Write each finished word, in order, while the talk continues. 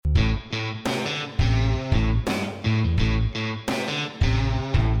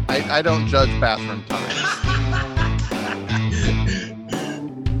I don't judge bathroom times.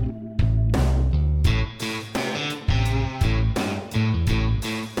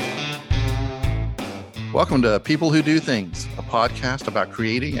 Welcome to People Who Do Things, a podcast about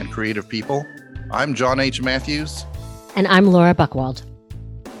creating and creative people. I'm John H. Matthews. And I'm Laura Buchwald.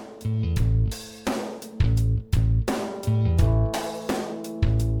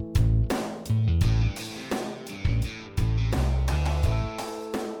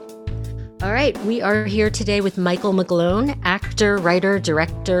 All right, we are here today with Michael McGlone, actor, writer,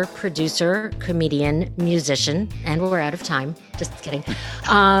 director, producer, comedian, musician, and we're out of time. Just kidding.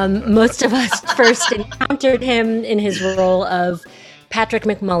 Most of us first encountered him in his role of Patrick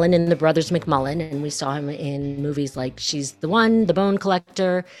McMullen in the Brothers McMullen, and we saw him in movies like She's the One, The Bone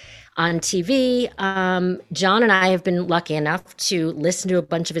Collector, on TV. John and I have been lucky enough to listen to a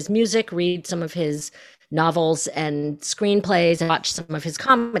bunch of his music, read some of his novels and screenplays, and watch some of his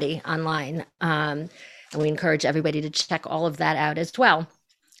comedy online. And we encourage everybody to check all of that out as well.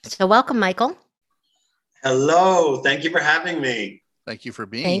 So welcome, Michael. Hello. Thank you for having me. Thank you for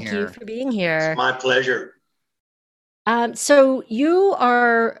being here. Thank you for being here. It's my pleasure. So you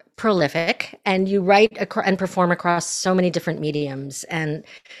are prolific and you write and perform across so many different mediums. And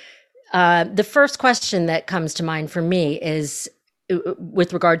the first question that comes to mind for me is,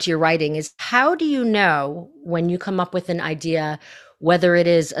 with regard to your writing, is how do you know when you come up with an idea, whether it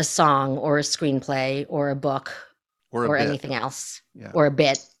is a song or a screenplay or a book or anything else, or a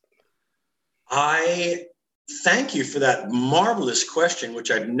bit? I thank you for that marvelous question,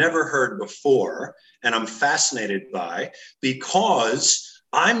 which I've never heard before, and I'm fascinated by, because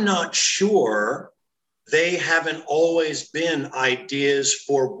I'm not sure they haven't always been ideas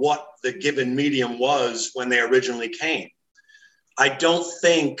for what the given medium was when they originally came. I don't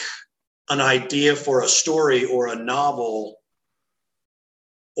think an idea for a story or a novel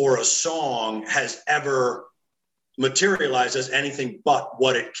or a song has ever materialized as anything but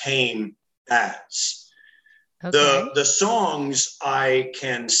what it came as. Okay. The songs, I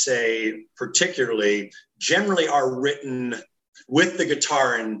can say particularly, generally are written with the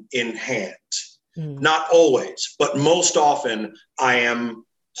guitar in hand. Not always, but most often I am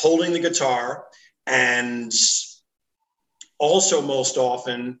holding the guitar, and also most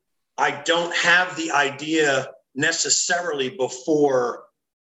often I don't have the idea necessarily before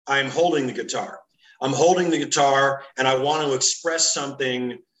I'm holding the guitar. I'm holding the guitar and I want to express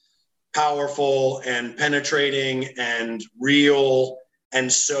something powerful and penetrating and real.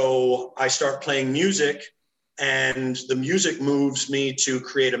 And so I start playing music, and the music moves me to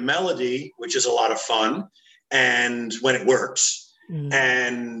create a melody, which is a lot of fun. And when it works,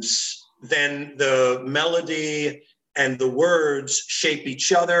 and then the melody and the words shape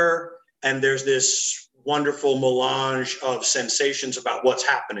each other. And there's this wonderful melange of sensations about what's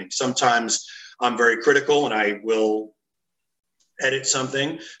happening. Sometimes I'm very critical and I will edit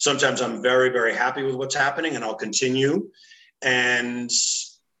something. Sometimes I'm very, very happy with what's happening and I'll continue. And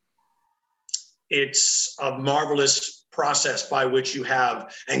it's a marvelous process by which you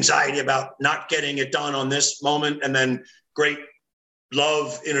have anxiety about not getting it done on this moment, and then great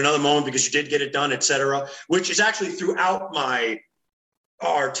love in another moment because you did get it done, etc., which is actually throughout my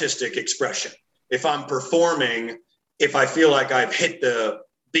artistic expression. If I'm performing, if I feel like I've hit the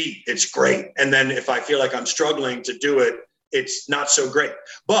beat, it's great. And then if I feel like I'm struggling to do it, it's not so great.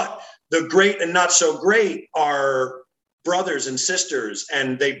 But the great and not so great are brothers and sisters,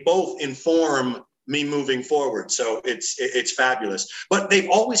 and they both inform me moving forward. So it's fabulous. But they've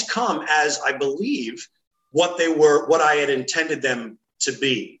always come as, I believe, what they were, what I had intended them to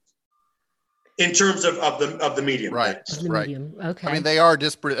be in terms of the medium. Right. Medium. Okay. I mean, they are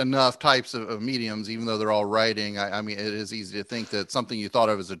disparate enough types of mediums, even though they're all writing. I mean, it is easy to think that something you thought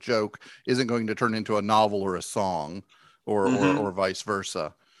of as a joke isn't going to turn into a novel or a song or vice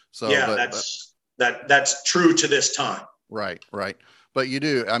versa. So yeah, that's true to this time. Right. But you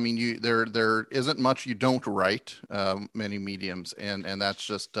do. I mean, there isn't much you don't write, many mediums, and that's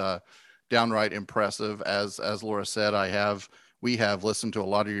just downright impressive. As Laura said, we have listened to a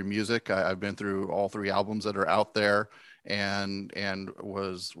lot of your music. I've been through all 3 albums that are out there, and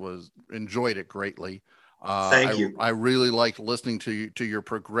was enjoyed it greatly. Thank you. I really liked listening to your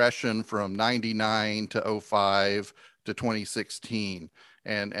progression from 99 to 05 to 2016,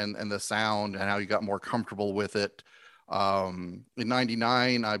 and the sound and how you got more comfortable with it. In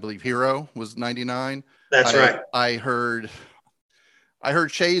 99, I believe Hero was 99. That's right. I heard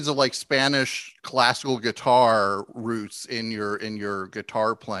shades of like Spanish classical guitar roots in your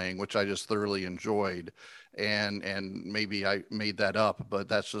guitar playing, which I just thoroughly enjoyed. and maybe I made that up, but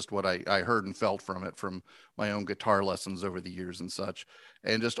that's just what I heard and felt from it, from my own guitar lessons over the years and such,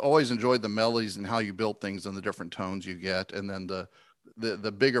 and just always enjoyed the melodies and how you built things and the different tones you get, and then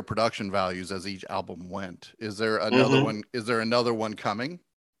the bigger production values as each album went. Is there another one? Is there another one coming?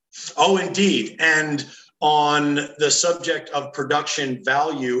 Oh, indeed. And on the subject of production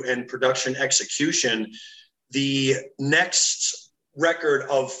value and production execution, the next record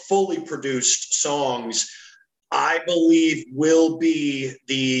of fully produced songs, I believe, will be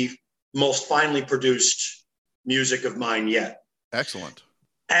the most finely produced music of mine yet. Excellent.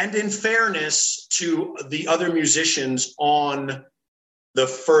 And in fairness to the other musicians on the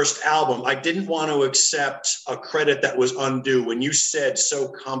first album, I didn't want to accept a credit that was undue. When you said so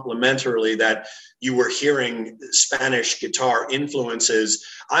complimentarily that you were hearing Spanish guitar influences,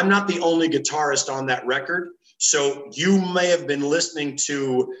 I'm not the only guitarist on that record. So you may have been listening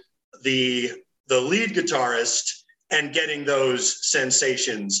to the lead guitarist and getting those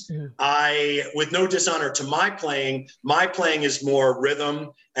sensations. With no dishonor to my playing is more rhythm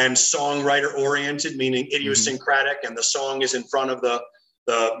and songwriter oriented, meaning idiosyncratic, and the song is in front of the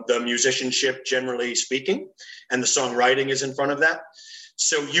musicianship, generally speaking, and the songwriting is in front of that.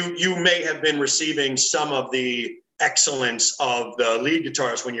 So you may have been receiving some of the excellence of the lead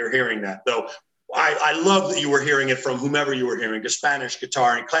guitarist when you're hearing that, though. I love that you were hearing it from whomever you were hearing. The Spanish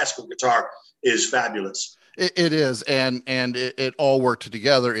guitar and classical guitar is fabulous. It is, and it all worked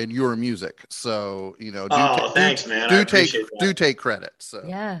together in your music. So, thanks, man. Do take credit. So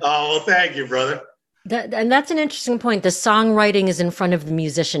yeah. Oh, well, thank you, brother. And that's an interesting point. The songwriting is in front of the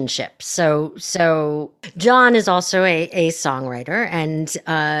musicianship. So John is also a songwriter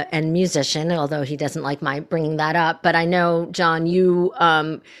and musician, although he doesn't like my bringing that up. But I know, John, you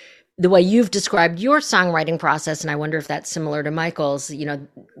the way you've described your songwriting process, and I wonder if that's similar to Michael's.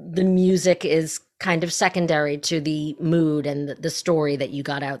 The music is kind of secondary to the mood and the story that you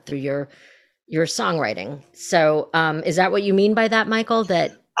got out through your songwriting. So is that what you mean by that, Michael?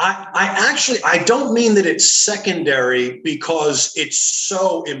 That I don't mean that it's secondary, because it's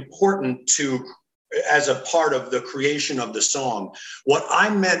so important as a part of the creation of the song. What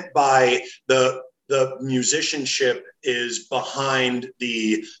I meant by the musicianship is behind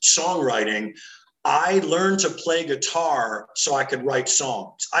the songwriting. I learned to play guitar so I could write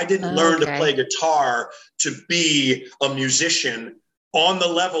songs. I didn't learn to play guitar to be a musician on the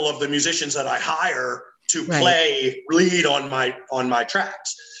level of the musicians that I hire to play lead on my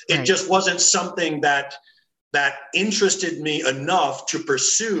tracks. It just wasn't something that interested me enough to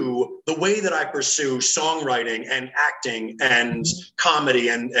pursue the way that I pursue songwriting and acting and comedy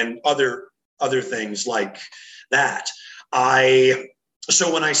and other things like that.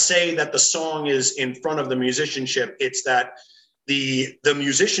 So when I say that the song is in front of the musicianship, it's that the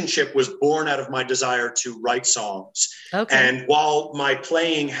musicianship was born out of my desire to write songs. Okay. And while my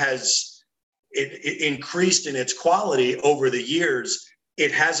playing has increased in its quality over the years,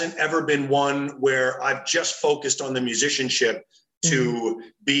 it hasn't ever been one where I've just focused on the musicianship to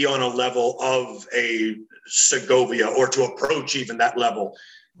be on a level of a Segovia, or to approach even that level,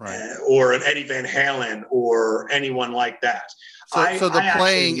 or an Eddie Van Halen or anyone like that. So the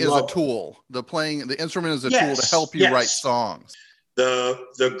playing is a tool. The instrument is a tool to help you write songs.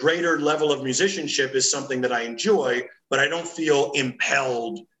 The greater level of musicianship is something that I enjoy, but I don't feel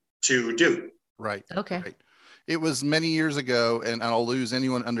impelled to do. Right. Okay. Right. It was many years ago, and I'll lose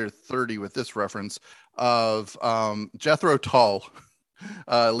anyone under 30 with this reference, of Jethro Tull,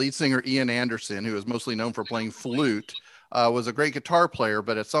 lead singer Ian Anderson, who is mostly known for playing flute, was a great guitar player,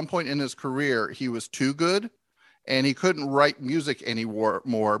 but at some point in his career, he was too good, and he couldn't write music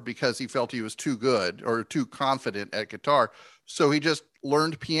anymore because he felt he was too good or too confident at guitar. So he just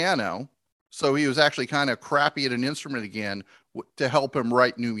learned piano. So he was actually kind of crappy at an instrument again to help him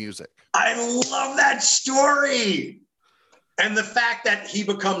write new music. I love that story. And the fact that he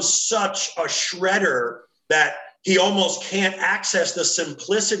becomes such a shredder that he almost can't access the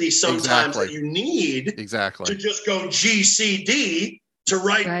simplicity sometimes that you need to just go G, C, D to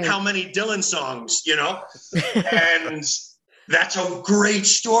write how many Dylan songs, and that's a great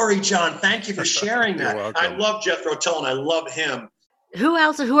story, John. Thank you for sharing that. I love Jethro Tull and I love him. Who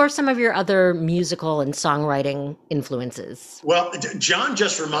are some of your other musical and songwriting influences? Well, John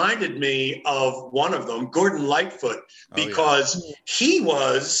just reminded me of one of them, Gordon Lightfoot, because he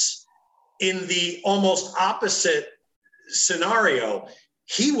was in the almost opposite scenario.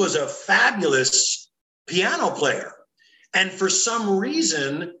 He was a fabulous piano player. And for some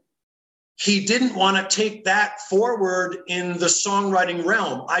reason, he didn't want to take that forward in the songwriting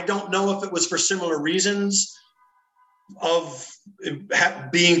realm. I don't know if it was for similar reasons of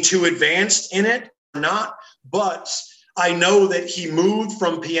being too advanced in it, not, but I know that he moved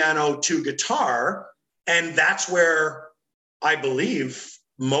from piano to guitar, and that's where I believe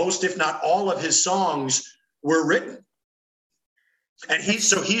most, if not all, of his songs were written. And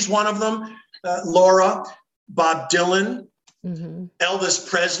he's one of them. Laura, Bob Dylan, Elvis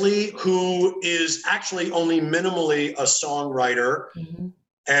Presley, who is actually only minimally a songwriter.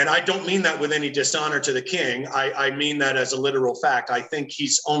 And I don't mean that with any dishonor to the king. I mean that as a literal fact. I think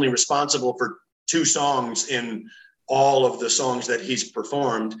he's only responsible for 2 songs in all of the songs that he's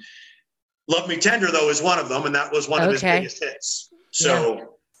performed. Love Me Tender, though, is one of them, and that was one of his biggest hits.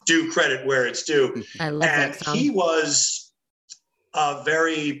 So due credit where it's due. I love and that song. He was a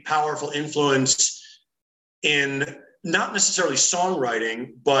very powerful influence in not necessarily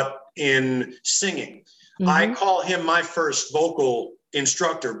songwriting, but in singing. I call him my first vocal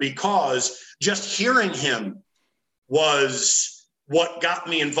instructor because just hearing him was what got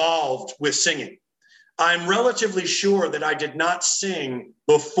me involved with singing. I'm relatively sure that I did not sing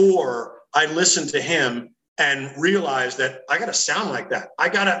before I listened to him and realized that I got to sound like that. I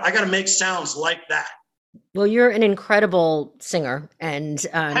gotta make sounds like that. Well, you're an incredible singer, and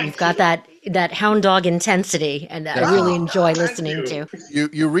you've got that hound dog intensity, and I really enjoy listening to.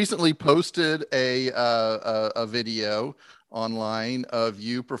 You recently posted a video online of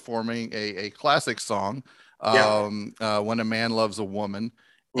you performing a classic song, When a Man Loves a Woman,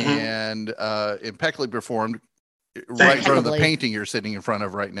 and impeccably performed right in front of the painting you're sitting in front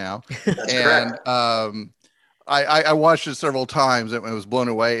of right now. That's and correct. I watched it several times and I was blown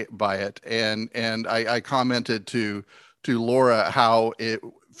away by it. And I commented to Laura how it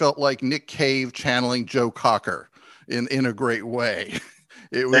felt like Nick Cave channeling Joe Cocker in a great way.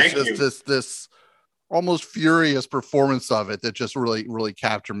 It was this almost furious performance of it that just really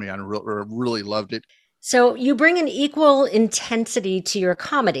captured me. I really loved it. So you bring an equal intensity to your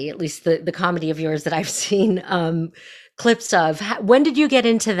comedy, at least the comedy of yours that I've seen clips of. When did you get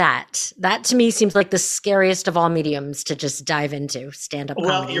into that? That to me seems like the scariest of all mediums to just dive into, stand-up comedy.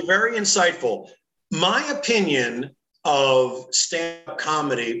 Well, you're very insightful. My opinion of stand-up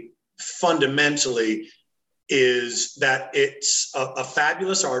comedy fundamentally is that it's a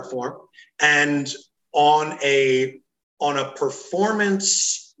fabulous art form, and on a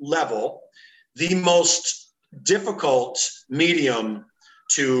performance level, the most difficult medium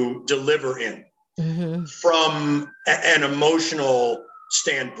to deliver in from an emotional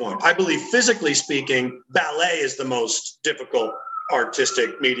standpoint. I believe, physically speaking, ballet is the most difficult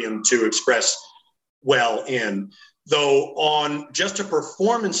artistic medium to express well in. Though on just a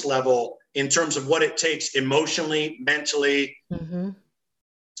performance level, in terms of what it takes emotionally, mentally,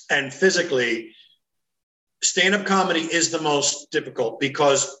 and physically, stand-up comedy is the most difficult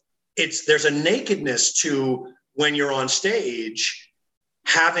because there's a nakedness to when you're on stage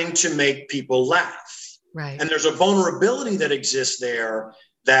having to make people laugh. Right. And there's a vulnerability that exists there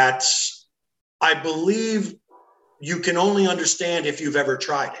that I believe you can only understand if you've ever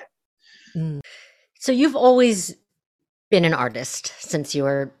tried it. So you've always been an artist since you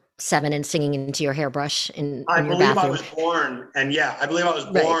were 7 and singing into your hairbrush in your bathroom. I was born, and I believe I was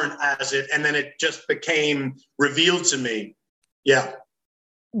born as it, and then it just became revealed to me. Yeah.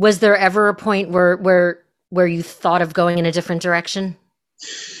 Was there ever a point where you thought of going in a different direction?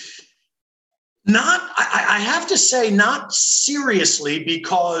 I have to say, not seriously,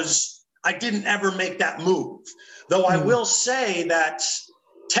 because I didn't ever make that move. Though I will say that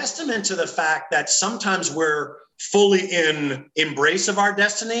testament to the fact that sometimes we're fully in embrace of our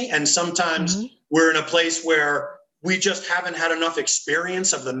destiny, and sometimes we're in a place where we just haven't had enough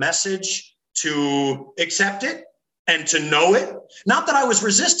experience of the message to accept it and to know it. Not that I was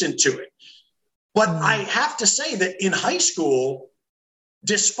resistant to it, but I have to say that in high school,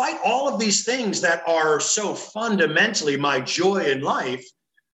 despite all of these things that are so fundamentally my joy in life,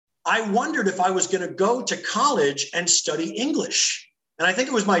 I wondered if I was going to go to college and study English. And I think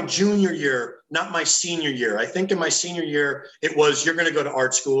it was my junior year, not my senior year. I think in my senior year, it was, you're going to go to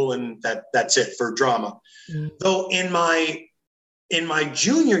art school and that's it for drama. Though in my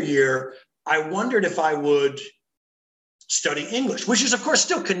junior year, I wondered if I would study English, which is, of course,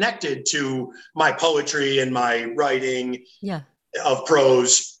 still connected to my poetry and my writing of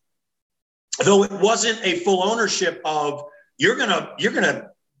prose. Though it wasn't a full ownership of, you're gonna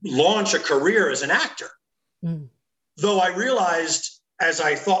launch a career as an actor. Though I realized, as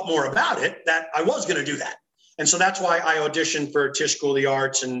I thought more about it, that I was going to do that. And so that's why I auditioned for Tisch School of the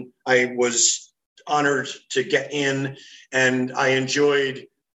Arts, and I was honored to get in, and I enjoyed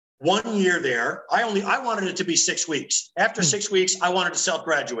 1 year there. I wanted it to be 6 weeks. After 6 weeks, I wanted to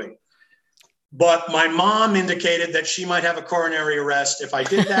self-graduate. But my mom indicated that she might have a coronary arrest if I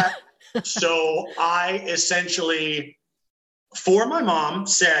did that. So I essentially, for my mom,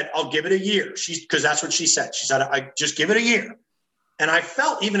 said, I'll give it a year. Because that's what she said. She said, I just give it a year. And I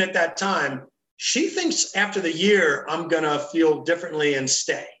felt even at that time, she thinks after the year, I'm going to feel differently and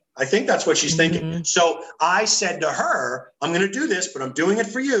stay. I think that's what she's thinking. So I said to her, I'm going to do this, but I'm doing it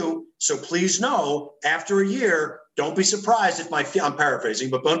for you. So please know, after a year, don't be surprised if I'm paraphrasing,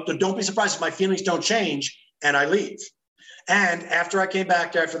 but don't be surprised if my feelings don't change and I leave. And after I came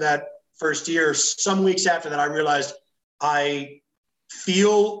back after that first year, some weeks after that, I realized I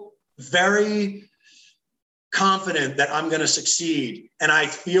feel very confident that I'm going to succeed. And I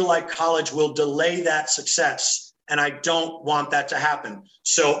feel like college will delay that success. And I don't want that to happen.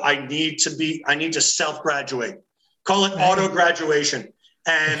 So I need to self-graduate, call it auto graduation.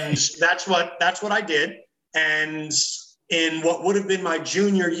 And that's what I did. And in what would have been my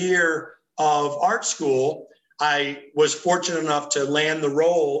junior year of art school, I was fortunate enough to land the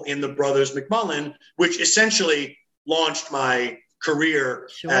role in the Brothers McMullen, which essentially launched my career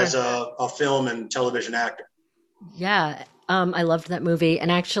as a film and television actor. Yeah, I loved that movie.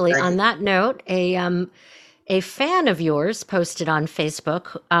 And actually, on that note, a fan of yours posted on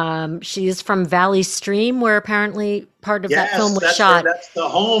Facebook. She's from Valley Stream, where apparently part of that film was shot. That's the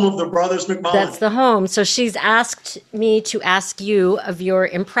home of the Brothers McMullen. That's the home. So she's asked me to ask you of your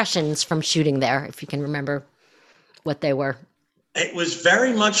impressions from shooting there, if you can remember what they were. It was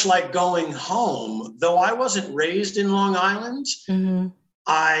very much like going home, though I wasn't raised in Long Island. Mm-hmm.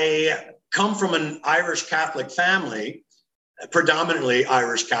 I come from an Irish Catholic family, predominantly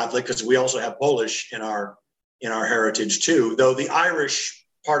Irish Catholic, because we also have Polish in our heritage too, though the Irish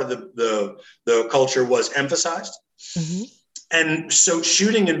part of the culture was emphasized. Mm-hmm. And so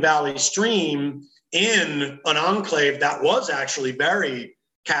shooting in Valley Stream in an enclave that was actually very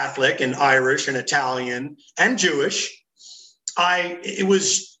Catholic and Irish and Italian and Jewish, it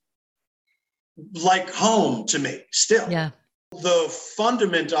was like home to me still. Yeah. The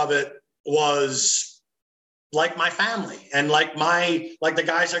fundament of it was like my family and like the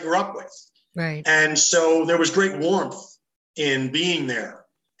guys I grew up with. Right. And so there was great warmth in being there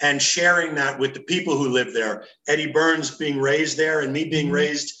and sharing that with the people who live there. Eddie Burns being raised there and me being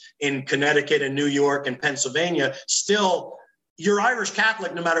raised in Connecticut and New York and Pennsylvania. Still, you're Irish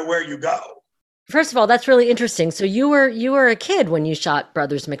Catholic no matter where you go. First of all, that's really interesting. So you were a kid when you shot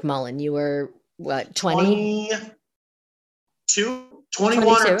Brothers McMullen. You were what, 20?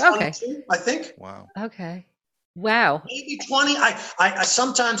 21 or 22, okay. I think. Wow. Okay. Wow. Maybe 20. I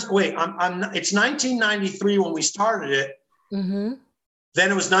sometimes wait. It's 1993 when we started it. Mm-hmm.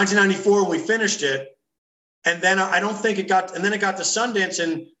 Then it was 1994 when we finished it, and then I don't think it got. And then it got to Sundance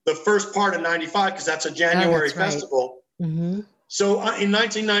in the first part of '95 because that's a January festival. Right. Mm-hmm. So in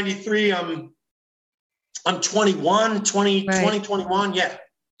 1993, I'm 21, 20, right. 2021. Yeah.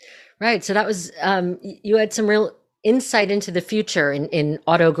 Right. So that was you had some real insight into the future in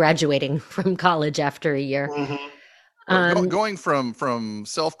auto graduating from college after a year. Mm-hmm. Going from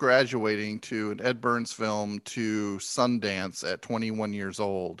self-graduating to an Ed Burns film to Sundance at 21 years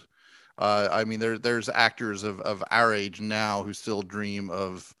old. I mean, there's actors of our age now who still dream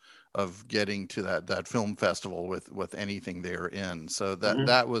of getting to that film festival with anything they're in. So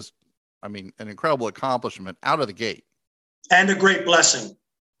that was, I mean, an incredible accomplishment out of the gate. And a great blessing.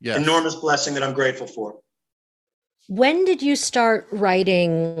 Yes. Enormous blessing that I'm grateful for. When did you start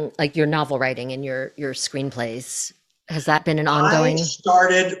writing, like your novel writing and your screenplays? Has that been an ongoing? I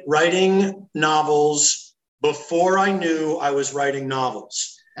started writing novels before I knew I was writing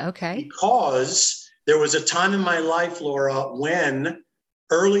novels. Okay. Because there was a time in my life, Laura, when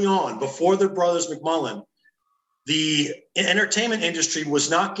early on, before the Brothers McMullen, the entertainment industry was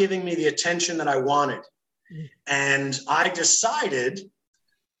not giving me the attention that I wanted. And I decided,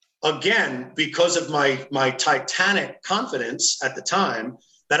 again, because of my titanic confidence at the time,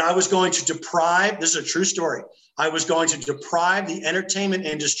 that I was going to deprive, this is a true story, I was going to deprive the entertainment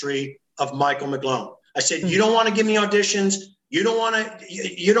industry of Michael McGlone. I said, you don't want to give me auditions, you don't want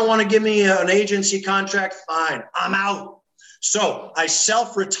to give me an agency contract, fine, I'm out. So I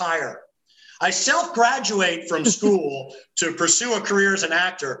self-retire. I self-graduate from school to pursue a career as an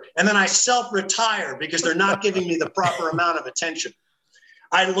actor, and then I self-retire because they're not giving me the proper amount of attention.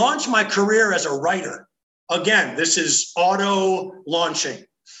 I launched my career as a writer. Again, this is auto launching.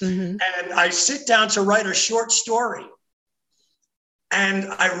 Mm-hmm. And I sit down to write a short story. And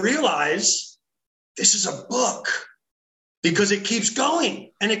I realize this is a book because it keeps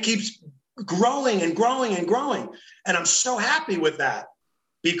going and it keeps growing and growing and growing. And I'm so happy with that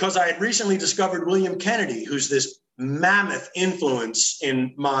because I had recently discovered William Kennedy, who's this mammoth influence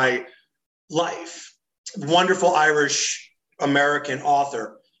in my life. Wonderful Irish American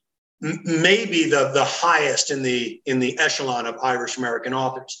author. maybe the highest in the echelon of Irish American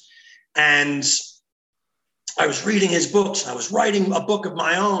authors. And I was reading his books. I was writing a book of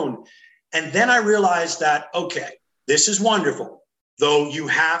my own. And then I realized that, okay, this is wonderful, though you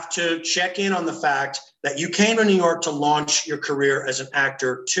have to check in on the fact that you came to New York to launch your career as an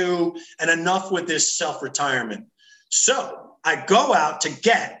actor too, and enough with this self-retirement. So I go out to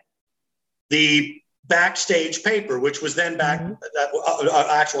get the backstage paper, which was then back that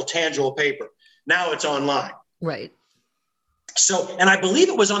actual tangible paper. Now it's online. Right. So, and I believe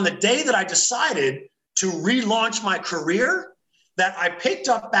it was on the day that I decided to relaunch my career that I picked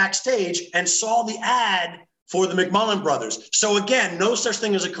up backstage and saw the ad for the McMullen brothers. So again, no such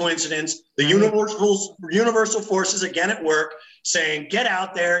thing as a coincidence. The universal forces again at work saying, get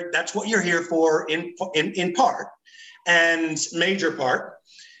out there. That's what you're here for in part and major part.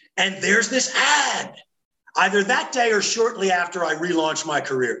 And there's this ad either that day or shortly after I relaunched my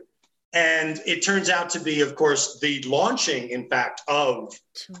career. And it turns out to be, of course, the launching, in fact, of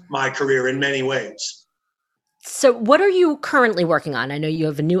my career in many ways. So what are you currently working on? I know you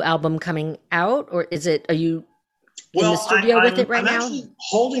have a new album coming out, or are you in the studio with it right now? I'm actually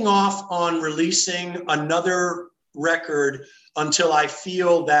holding off on releasing another record until I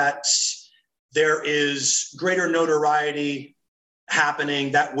feel that there is greater notoriety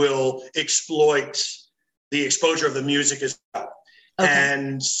happening that will exploit the exposure of the music as well. Okay.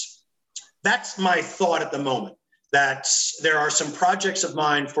 And that's my thought at the moment, that there are some projects of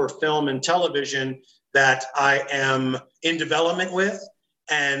mine for film and television that I am in development with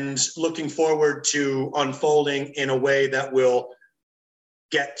and looking forward to unfolding in a way that will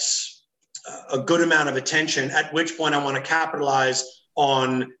get a good amount of attention, at which point I want to capitalize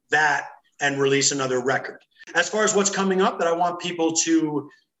on that and release another record. As far as what's coming up that I want people to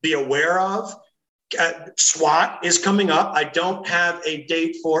be aware of, SWAT is coming up. I don't have a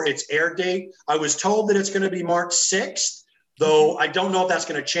date for its air date. I was told that it's going to be March 6th, though I don't know if that's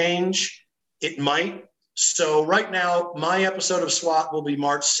going to change. It might. So right now, my episode of SWAT will be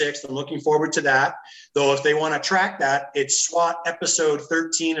March 6th. I'm looking forward to that. Though if they want to track that, it's SWAT episode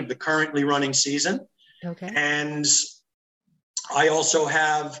 13 of the currently running season. Okay. And I also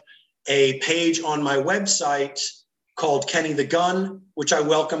have a page on my website called Kenny the Gun, which I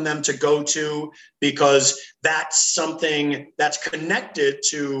welcome them to go to because that's something that's connected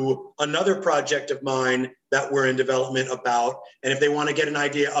to another project of mine that we're in development about. And if they want to get an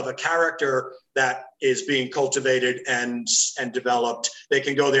idea of a character that is being cultivated and developed, they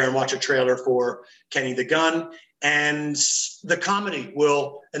can go there and watch a trailer for Kenny the Gun. And the comedy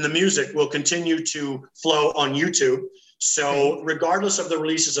and the music will continue to flow on YouTube. So regardless of the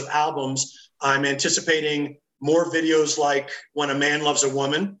releases of albums, I'm anticipating more videos like When a Man Loves a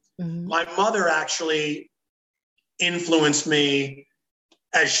Woman. Mm-hmm. My mother actually influenced me,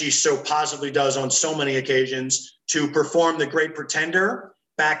 as she so positively does on so many occasions, to perform The Great Pretender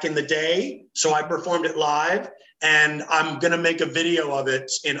back in the day. So I performed it live, and I'm going to make a video of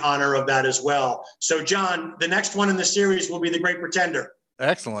it in honor of that as well. So John, the next one in the series will be The Great Pretender.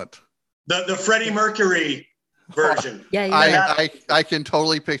 Excellent. The Freddie Mercury version. I can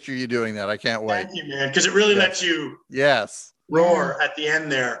totally picture you doing that. I can't wait. Thank you, man, because it really lets you roar at the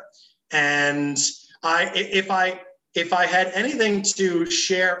end there. And if I had anything to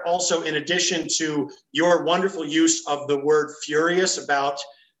share also, in addition to your wonderful use of the word furious about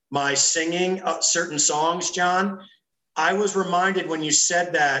my singing certain songs, John, I was reminded when you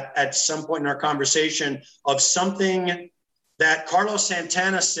said that at some point in our conversation of something that Carlos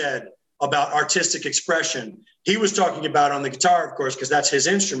Santana said about artistic expression. He was talking about on the guitar, of course, because that's his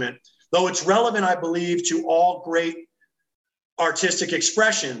instrument, though it's relevant, I believe, to all great artistic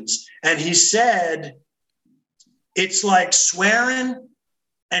expressions. And he said, it's like swearing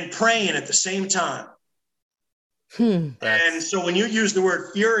and praying at the same time. And so when you use the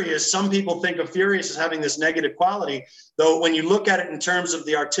word furious, some people think of furious as having this negative quality, though when you look at it in terms of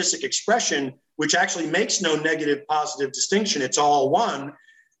the artistic expression, which actually makes no negative positive distinction, it's all one,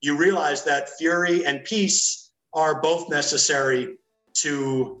 you realize that fury and peace are both necessary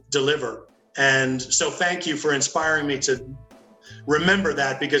to deliver. And so thank you for inspiring me to remember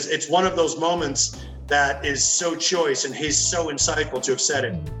that, because it's one of those moments that is so choice, and he's so insightful to have said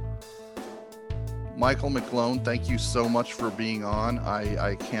it. Michael McGlone, thank you so much for being on.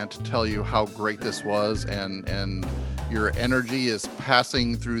 I can't tell you how great this was, and your energy is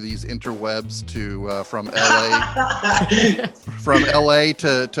passing through these interwebs to from LA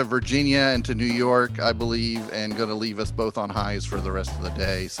to Virginia and to New York, I believe, and going to leave us both on highs for the rest of the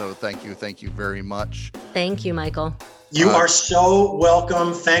day. So thank you very much. Thank you, Michael. You are so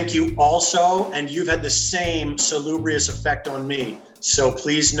welcome. Thank you also. And you've had the same salubrious effect on me. So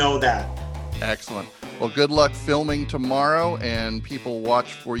please know that. Excellent. Well, good luck filming tomorrow, and people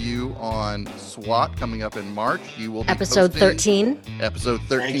watch for you on SWAT coming up in March. You will be Episode 13. Episode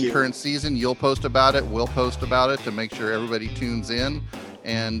 13, current season. You'll post about it. We'll post about it to make sure everybody tunes in,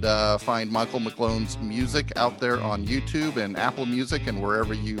 and find Michael McGlone's music out there on YouTube and Apple Music and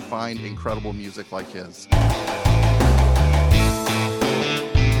wherever you find incredible music like his.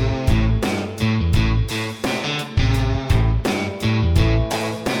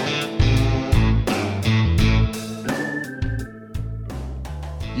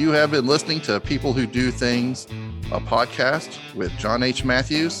 You have been listening to People Who Do Things, a podcast with John H.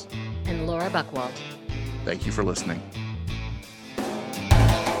 Matthews and Laura Buchwald. Thank you for listening.